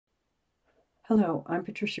Hello, I'm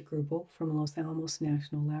Patricia Grubel from Los Alamos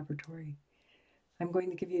National Laboratory. I'm going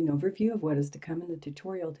to give you an overview of what is to come in the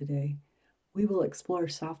tutorial today. We will explore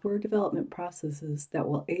software development processes that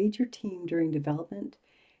will aid your team during development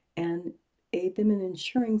and aid them in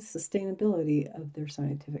ensuring sustainability of their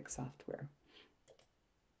scientific software.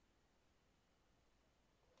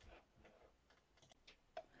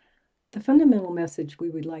 The fundamental message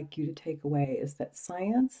we would like you to take away is that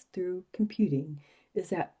science through computing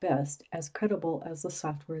is at best as credible as the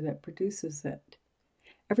software that produces it.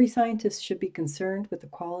 Every scientist should be concerned with the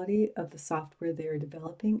quality of the software they are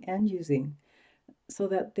developing and using so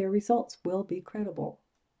that their results will be credible.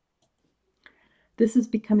 This is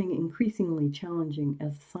becoming increasingly challenging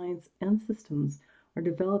as science and systems are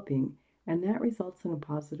developing, and that results in a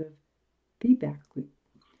positive feedback loop.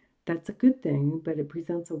 That's a good thing, but it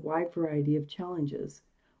presents a wide variety of challenges.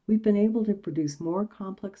 We've been able to produce more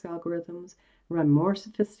complex algorithms, run more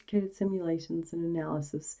sophisticated simulations and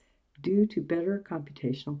analysis due to better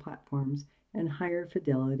computational platforms and higher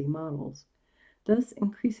fidelity models, thus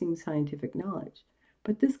increasing scientific knowledge.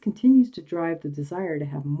 But this continues to drive the desire to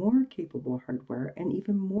have more capable hardware and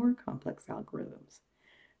even more complex algorithms.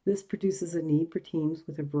 This produces a need for teams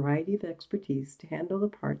with a variety of expertise to handle the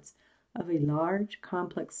parts of a large,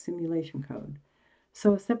 complex simulation code.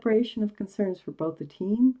 So a separation of concerns for both the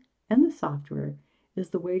team and the software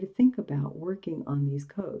is the way to think about working on these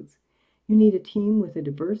codes. You need a team with a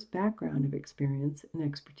diverse background of experience and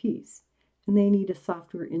expertise, and they need a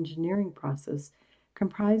software engineering process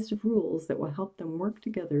comprised of rules that will help them work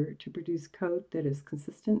together to produce code that is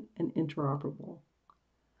consistent and interoperable.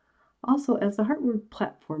 Also, as the hardware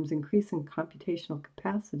platforms increase in computational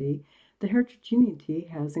capacity, the heterogeneity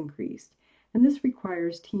has increased, and this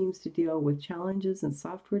requires teams to deal with challenges in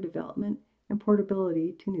software development and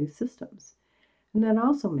portability to new systems. And that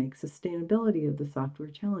also makes sustainability of the software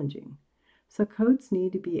challenging. So codes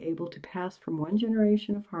need to be able to pass from one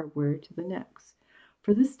generation of hardware to the next.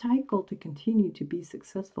 For this cycle to continue to be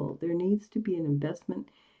successful, there needs to be an investment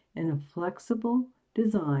in a flexible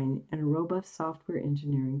design and a robust software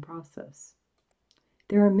engineering process.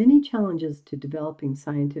 There are many challenges to developing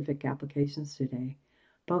scientific applications today,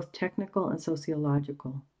 both technical and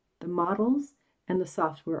sociological. The models and the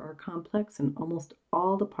software are complex and almost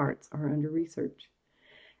all the parts are under research.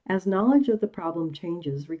 As knowledge of the problem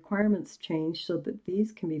changes, requirements change so that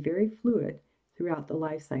these can be very fluid throughout the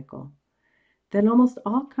life cycle. Then almost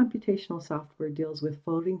all computational software deals with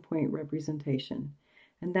floating point representation,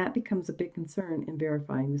 and that becomes a big concern in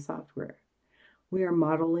verifying the software. We are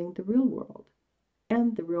modeling the real world,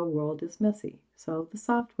 and the real world is messy, so the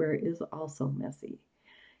software is also messy.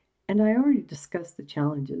 And I already discussed the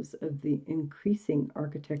challenges of the increasing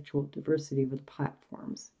architectural diversity of the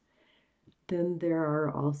platforms. Then there are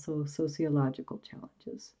also sociological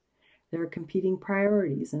challenges. There are competing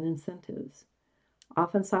priorities and incentives.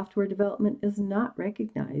 Often software development is not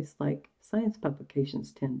recognized like science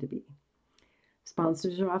publications tend to be.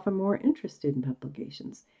 Sponsors are often more interested in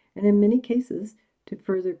publications, and in many cases, to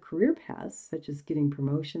further career paths, such as getting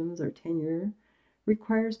promotions or tenure,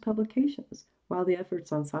 requires publications, while the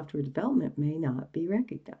efforts on software development may not be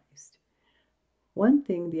recognized. One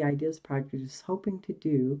thing the Ideas Project is hoping to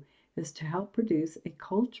do is to help produce a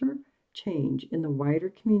culture change in the wider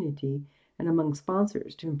community and among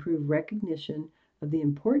sponsors to improve recognition of the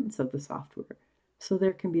importance of the software, so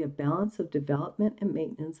there can be a balance of development and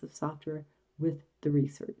maintenance of software with the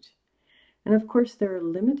research. And of course, there are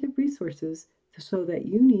limited resources so that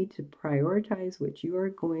you need to prioritize what you are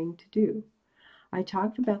going to do. I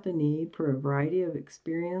talked about the need for a variety of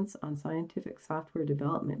experience on scientific software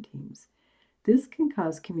development teams. This can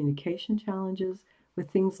cause communication challenges with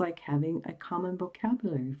things like having a common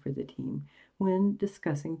vocabulary for the team when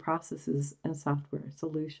discussing processes and software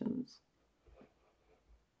solutions.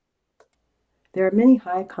 There are many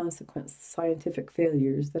high-consequence scientific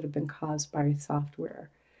failures that have been caused by software.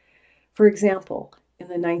 For example, in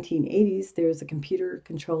the 1980s, there was a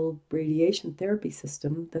computer-controlled radiation therapy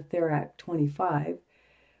system, the Therac-25,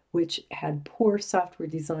 which had poor software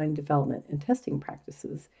design, development, and testing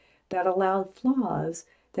practices that allowed flaws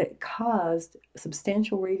that caused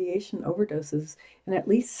substantial radiation overdoses in at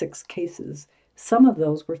least 6 cases. Some of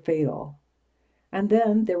those were fatal. And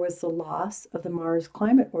then there was the loss of the Mars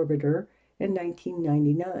Climate Orbiter in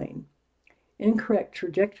 1999. Incorrect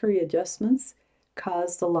trajectory adjustments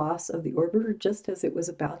caused the loss of the orbiter just as it was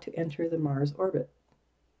about to enter the Mars orbit.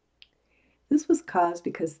 This was caused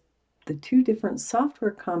because the two different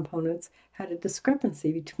software components had a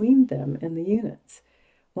discrepancy between them and the units.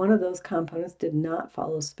 One of those components did not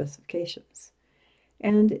follow specifications,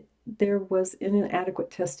 and there was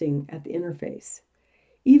inadequate testing at the interface.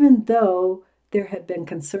 Even though There had been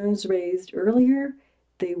concerns raised earlier.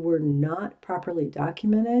 They were not properly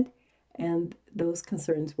documented, and those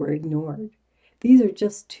concerns were ignored. These are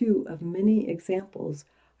just two of many examples.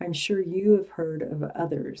 I'm sure you have heard of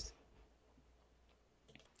others.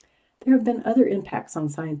 There have been other impacts on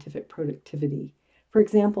scientific productivity. For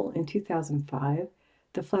example, in 2005,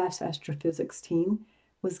 the FLASH astrophysics team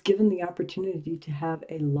was given the opportunity to have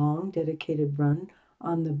a long dedicated run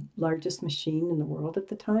on the largest machine in the world at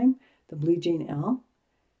the time, the Blue Gene L.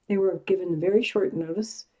 They were given very short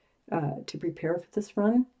notice to prepare for this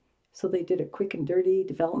run, so they did a quick and dirty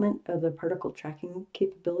development of the particle tracking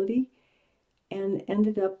capability and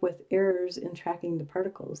ended up with errors in tracking the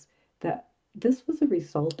particles. This was a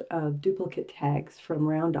result of duplicate tags from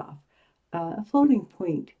roundoff, a floating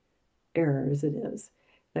point error as it is,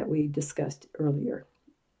 that we discussed earlier.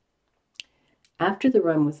 After the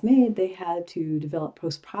run was made, they had to develop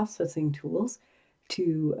post-processing tools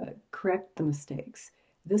to correct the mistakes.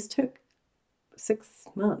 This took 6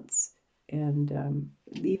 months, and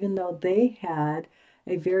even though they had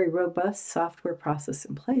a very robust software process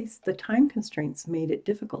in place, the time constraints made it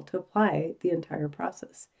difficult to apply the entire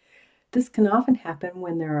process. This can often happen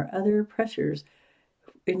when there are other pressures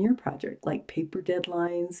in your project, like paper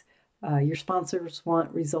deadlines, your sponsors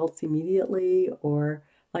want results immediately, or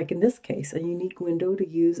like in this case, a unique window to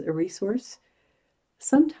use a resource.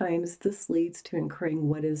 Sometimes this leads to incurring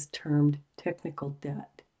what is termed technical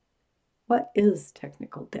debt. What is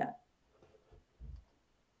technical debt?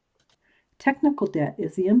 Technical debt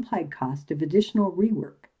is the implied cost of additional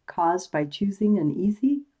rework caused by choosing an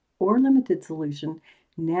easy or limited solution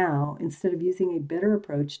now instead of using a better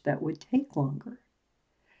approach that would take longer.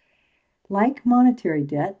 Like monetary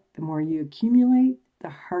debt, the more you accumulate, the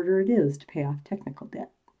harder it is to pay off technical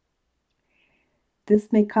debt.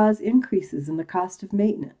 This may cause increases in the cost of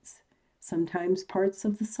maintenance. Sometimes parts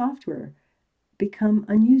of the software become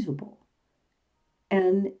unusable,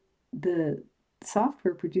 and the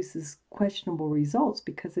software produces questionable results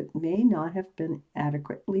because it may not have been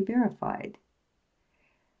adequately verified.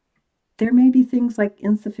 There may be things like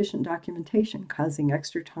insufficient documentation causing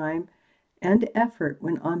extra time and effort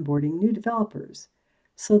when onboarding new developers.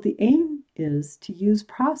 So the aim is to use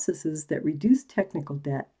processes that reduce technical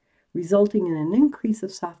debt, resulting in an increase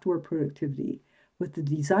of software productivity with the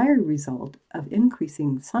desired result of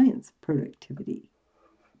increasing science productivity.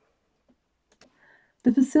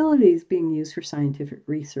 The facilities being used for scientific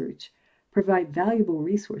research provide valuable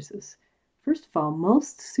resources. First of all,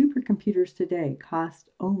 most supercomputers today cost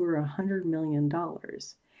over $100 million.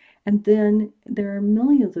 And then there are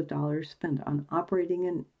millions of dollars spent on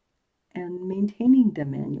operating and maintaining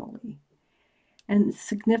them manually. And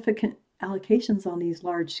significant allocations on these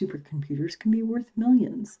large supercomputers can be worth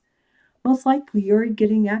millions. Most likely you're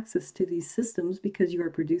getting access to these systems because you are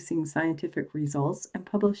producing scientific results and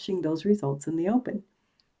publishing those results in the open.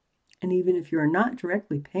 And even if you are not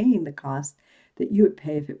directly paying the cost that you would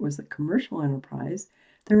pay if it was a commercial enterprise,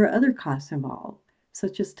 there are other costs involved,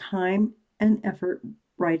 such as time and effort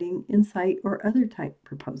writing insight or other type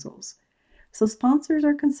proposals. So sponsors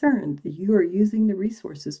are concerned that you are using the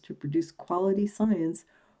resources to produce quality science,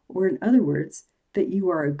 or in other words, that you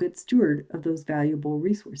are a good steward of those valuable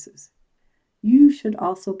resources. You should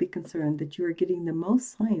also be concerned that you are getting the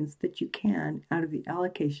most science that you can out of the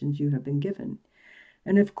allocations you have been given.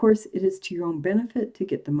 And of course, it is to your own benefit to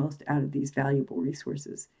get the most out of these valuable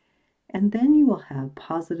resources. And then you will have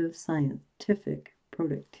positive scientific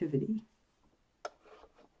productivity.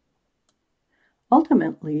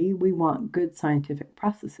 Ultimately, we want good scientific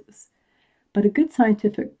processes. But a good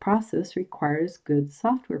scientific process requires good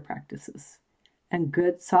software practices. And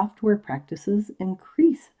good software practices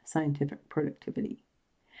increase scientific productivity.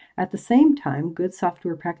 At the same time, good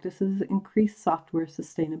software practices increase software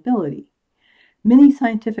sustainability. Many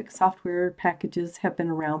scientific software packages have been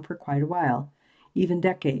around for quite a while, even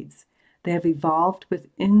decades. They have evolved with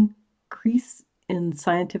increase in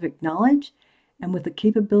scientific knowledge and with the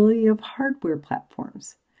capability of hardware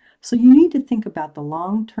platforms. So you need to think about the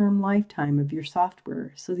long-term lifetime of your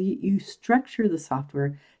software so that you structure the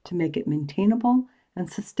software to make it maintainable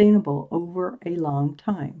and sustainable over a long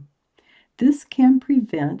time. This can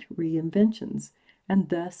prevent reinventions and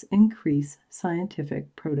thus increase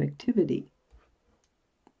scientific productivity.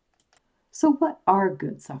 So what are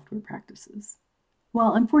good software practices?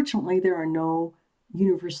 Well, unfortunately, there are no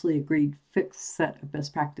universally agreed fixed set of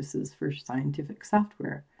best practices for scientific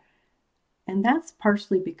software. And that's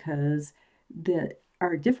partially because there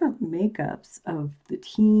are different makeups of the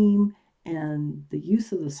team and the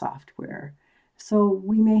use of the software. So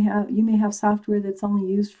you may have software that's only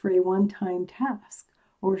used for a one-time task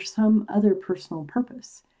or some other personal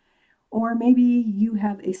purpose. Or maybe you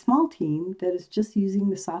have a small team that is just using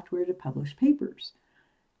the software to publish papers,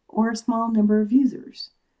 or a small number of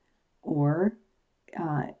users. Or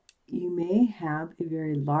you may have a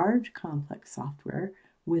very large complex software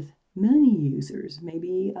with many users,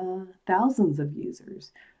 maybe thousands of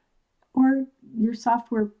users. Or your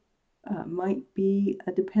software might be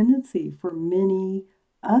a dependency for many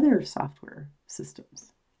other software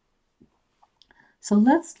systems. So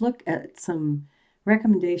let's look at some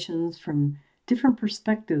recommendations from different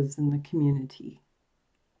perspectives in the community.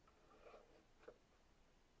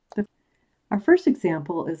 Our first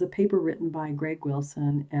example is a paper written by Greg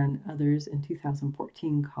Wilson and others in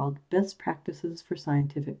 2014 called Best Practices for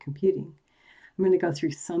Scientific Computing. I'm going to go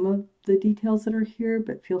through some of the details that are here,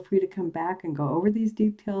 but feel free to come back and go over these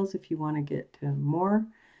details if you want to get more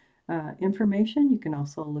information. You can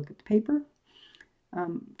also look at the paper.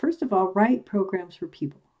 First of all, write programs for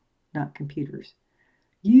people, not computers.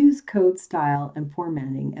 Use code style and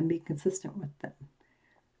formatting and be consistent with them.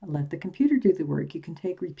 Let the computer do the work. You can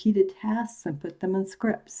take repeated tasks and put them in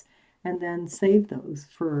scripts and then save those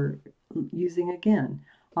for using again.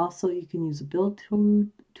 Also, you can use a build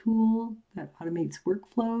tool that automates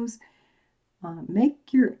workflows.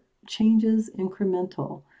 Make your changes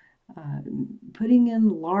incremental. Putting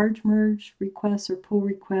in large merge requests or pull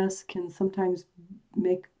requests can sometimes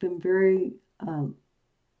make them very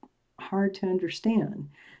hard to understand.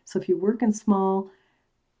 So if you work in small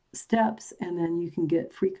steps, and then you can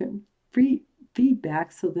get frequent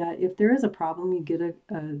feedback so that if there is a problem, you get a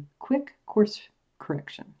quick course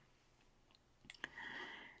correction.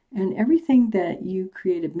 And everything that you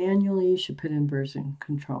created manually, you should put in version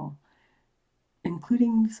control,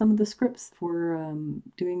 including some of the scripts for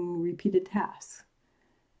doing repeated tasks.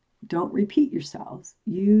 Don't repeat yourselves.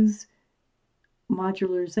 Use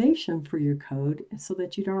modularization for your code so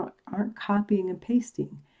that you aren't copying and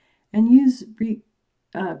pasting. And use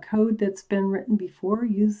code that's been written before,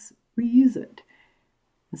 reuse it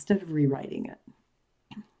instead of rewriting it.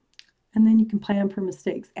 And then you can plan for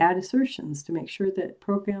mistakes. Add assertions to make sure that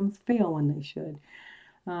programs fail when they should.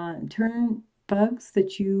 Turn bugs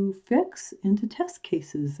that you fix into test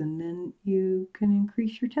cases, and then you can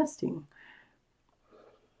increase your testing.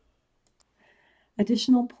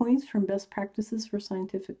 Additional points from best practices for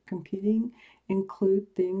scientific computing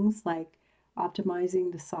include things like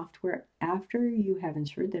optimizing the software after you have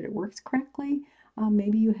ensured that it works correctly.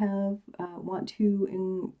 Maybe you want to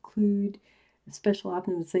include special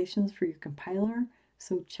optimizations for your compiler.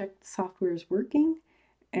 So check the software is working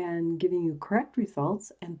and giving you correct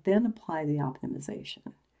results, and then apply the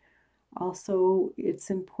optimization. Also, it's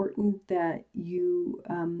important that you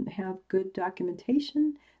have good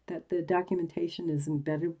documentation, that the documentation is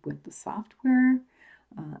embedded with the software,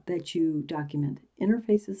 that you document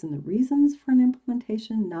interfaces and the reasons for an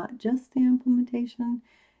implementation, not just the implementation.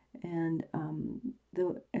 And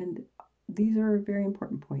these are very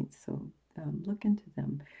important points, so look into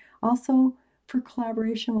them. Also, for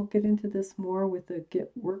collaboration, we'll get into this more with the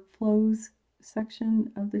Git workflows section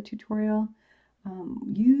of the tutorial.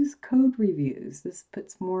 Use code reviews. This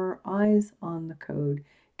puts more eyes on the code,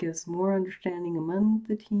 gives more understanding among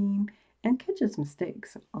the team, and catches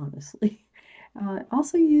mistakes, honestly.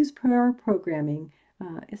 Also use pair programming,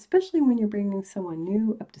 especially when you're bringing someone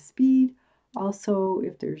new up to speed. Also,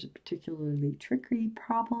 if there's a particularly tricky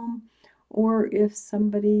problem, or if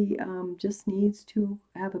somebody just needs to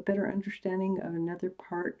have a better understanding of another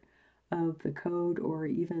part of the code or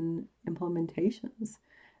even implementations,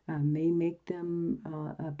 may make them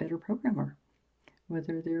a better programmer,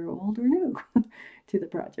 whether they're old or new to the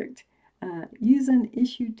project. Use an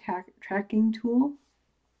issue tracking tool.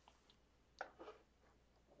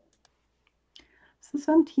 So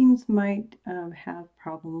some teams might have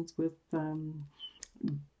problems with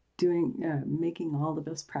making all the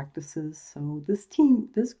best practices. So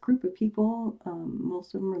this group of people,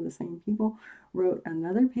 most of them are the same people, wrote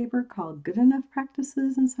another paper called Good Enough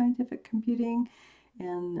Practices in Scientific Computing.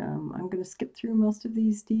 And I'm going to skip through most of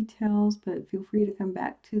these details, but feel free to come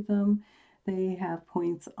back to them. They have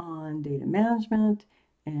points on data management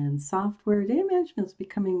and software. Data management is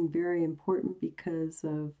becoming very important because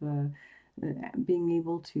of being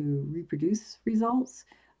able to reproduce results.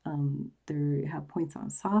 They have points on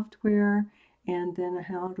software, and then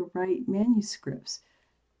how to write manuscripts.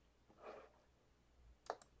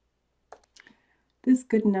 This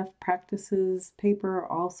Good Enough Practices paper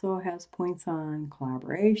also has points on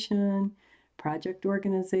collaboration, project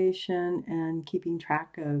organization, and keeping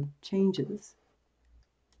track of changes.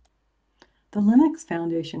 The Linux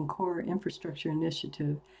Foundation Core Infrastructure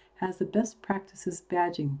Initiative has the Best Practices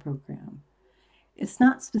Badging program. It's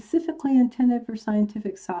not specifically intended for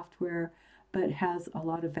scientific software, but has a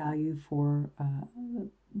lot of value for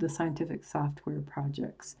the scientific software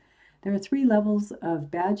projects. There are 3 levels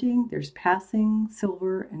of badging. There's passing,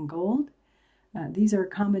 silver, and gold. These are a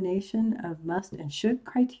combination of must and should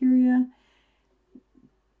criteria.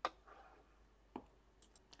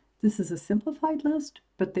 This is a simplified list,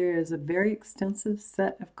 but there is a very extensive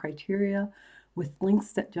set of criteria with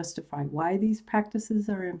links that justify why these practices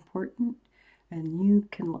are important, and you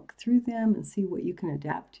can look through them and see what you can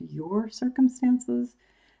adapt to your circumstances.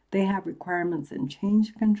 They have requirements in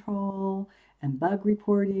change control and bug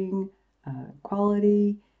reporting,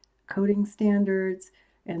 quality, coding standards,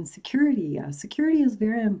 and security. Security is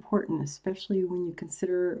very important, especially when you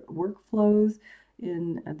consider workflows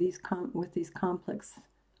in with these complex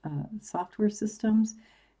software systems,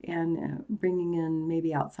 and bringing in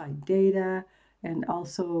maybe outside data, and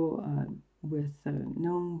also with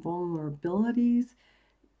known vulnerabilities,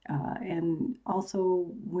 and also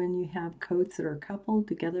when you have codes that are coupled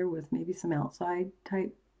together with maybe some outside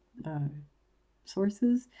type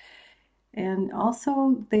sources. And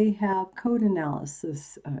also they have code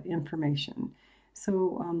analysis information.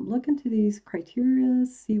 So look into these criteria,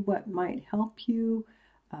 see what might help you.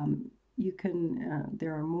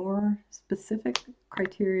 There are more specific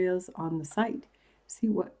criterias on the site. See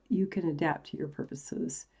what you can adapt to your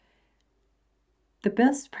purposes. The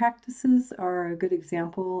best practices are a good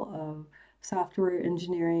example of software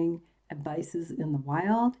engineering advices in the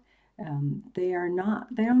wild. They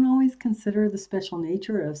don't always consider the special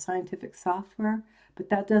nature of scientific software, but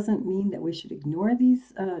that doesn't mean that we should ignore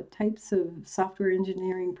these types of software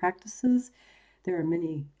engineering practices. There are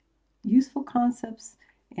many useful concepts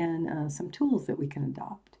and some tools that we can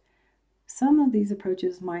adopt. Some of these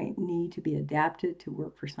approaches might need to be adapted to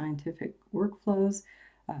work for scientific workflows.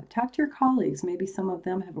 Talk to your colleagues. Maybe some of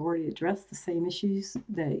them have already addressed the same issues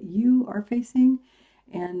that you are facing,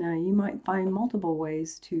 and you might find multiple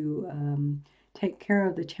ways to take care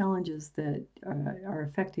of the challenges that are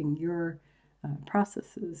affecting your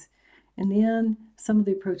processes. In the end, some of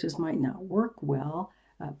the approaches might not work well,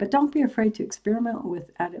 but don't be afraid to experiment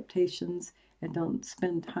with adaptations, and don't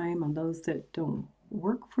spend time on those that don't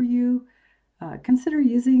work for you. Consider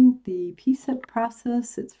using the PSIP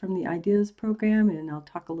process. It's from the IDEAS program, and I'll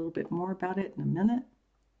talk a little bit more about it in a minute.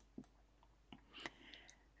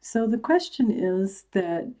 So the question is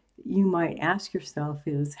that you might ask yourself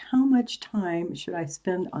is, how much time should I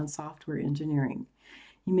spend on software engineering?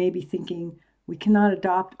 You may be thinking, we cannot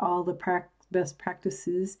adopt all the best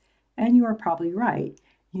practices, and you are probably right.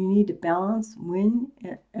 You need to balance when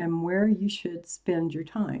and where you should spend your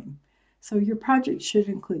time. So your project should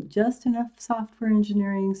include just enough software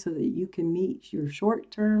engineering so that you can meet your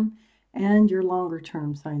short-term and your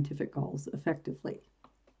longer-term scientific goals effectively.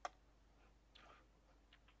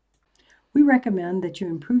 We recommend that you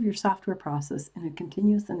improve your software process in a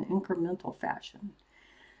continuous and incremental fashion.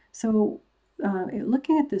 So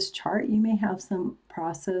looking at this chart, you may have some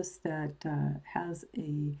process that has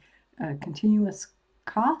a continuous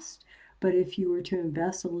cost, but if you were to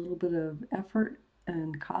invest a little bit of effort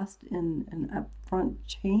and cost in an upfront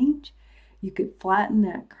change, you could flatten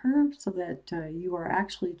that curve so that you are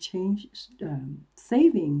actually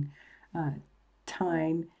saving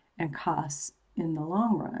time and costs in the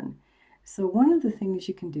long run. So one of the things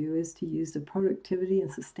you can do is to use the productivity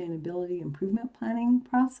and sustainability improvement planning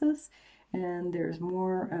process, and there's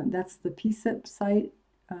more. That's the PSIP site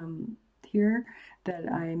here that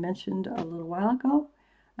I mentioned a little while ago.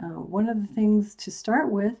 One of the things to start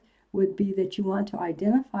with would be that you want to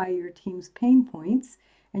identify your team's pain points,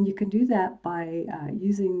 and you can do that by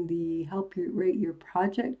using the Help You Rate Your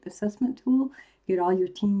Project assessment tool. Get all your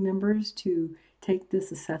team members to take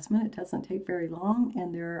this assessment. It doesn't take very long,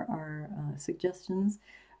 and there are suggestions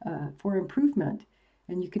for improvement.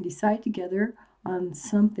 And you can decide together on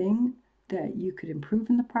something that you could improve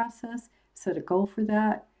in the process, set a goal for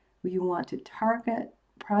that. You want to target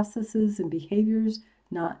processes and behaviors,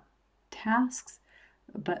 not tasks,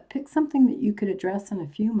 but pick something that you could address in a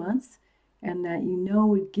few months and that you know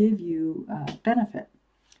would give you benefit.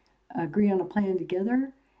 Agree on a plan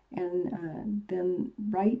together, and then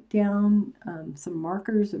write down some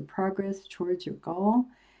markers of progress towards your goal.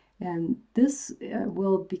 And this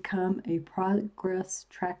will become a progress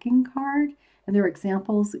tracking card. And there are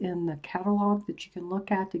examples in the catalog that you can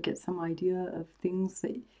look at to get some idea of things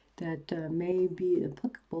that may be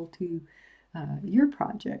applicable to your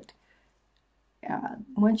project.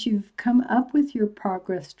 Once you've come up with your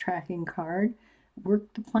progress tracking card,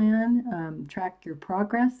 work the plan, track your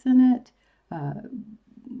progress in it,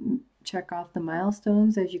 check off the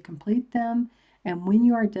milestones as you complete them, And when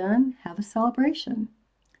you are done, have a celebration.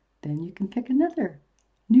 Then you can pick another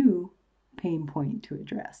new pain point to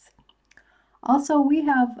address. Also, we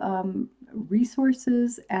have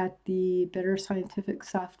resources at the Better Scientific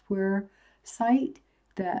Software site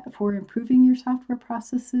for improving your software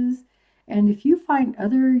processes. And if you find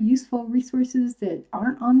other useful resources that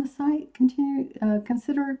aren't on the site,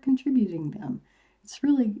 consider contributing them. It's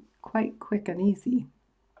really quite quick and easy.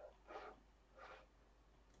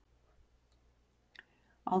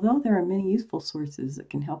 Although there are many useful sources that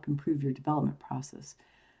can help improve your development process,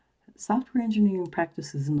 software engineering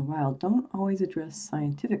practices in the wild don't always address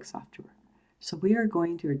scientific software. So we are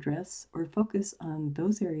going to address or focus on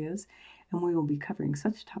those areas, and we will be covering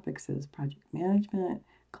such topics as project management,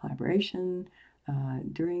 collaboration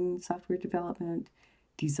during software development,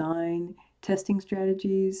 design, testing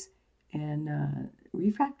strategies, and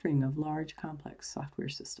refactoring of large complex software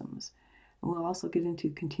systems. And we'll also get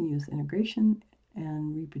into continuous integration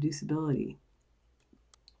and reproducibility.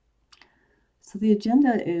 So the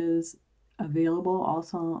agenda is available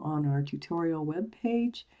also on our tutorial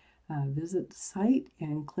webpage. Visit the site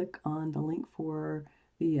and click on the link for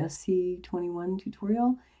the SC21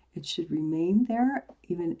 tutorial. It should remain there,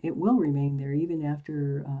 it will remain there even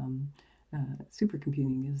after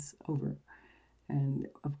supercomputing is over. And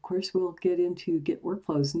of course, we'll get into Git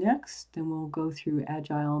workflows next. Then we'll go through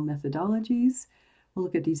agile methodologies. We'll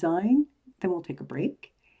look at design. Then we'll take a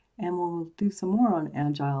break. And we'll do some more on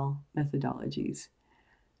agile methodologies.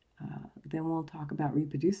 Then we'll talk about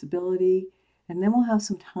reproducibility. And then we'll have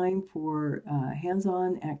some time for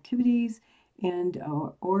hands-on activities and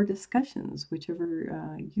or discussions,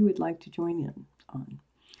 whichever you would like to join in on.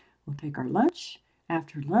 We'll take our lunch.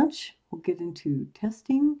 After lunch, we'll get into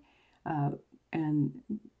testing and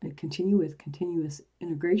continue with continuous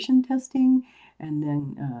integration testing, and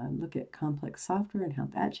then look at complex software and how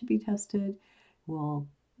that should be tested. We'll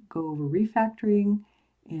go over refactoring,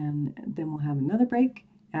 and then we'll have another break.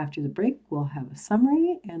 After the break, we'll have a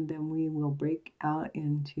summary, and then we will break out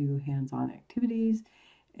into hands-on activities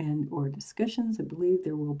and or discussions. I believe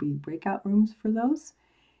there will be breakout rooms for those.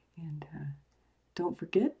 And don't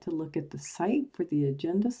forget to look at the site for the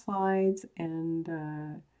agenda slides and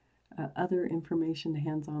other information,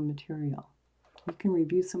 hands-on material. You can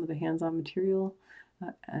review some of the hands-on material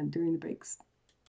during the breaks.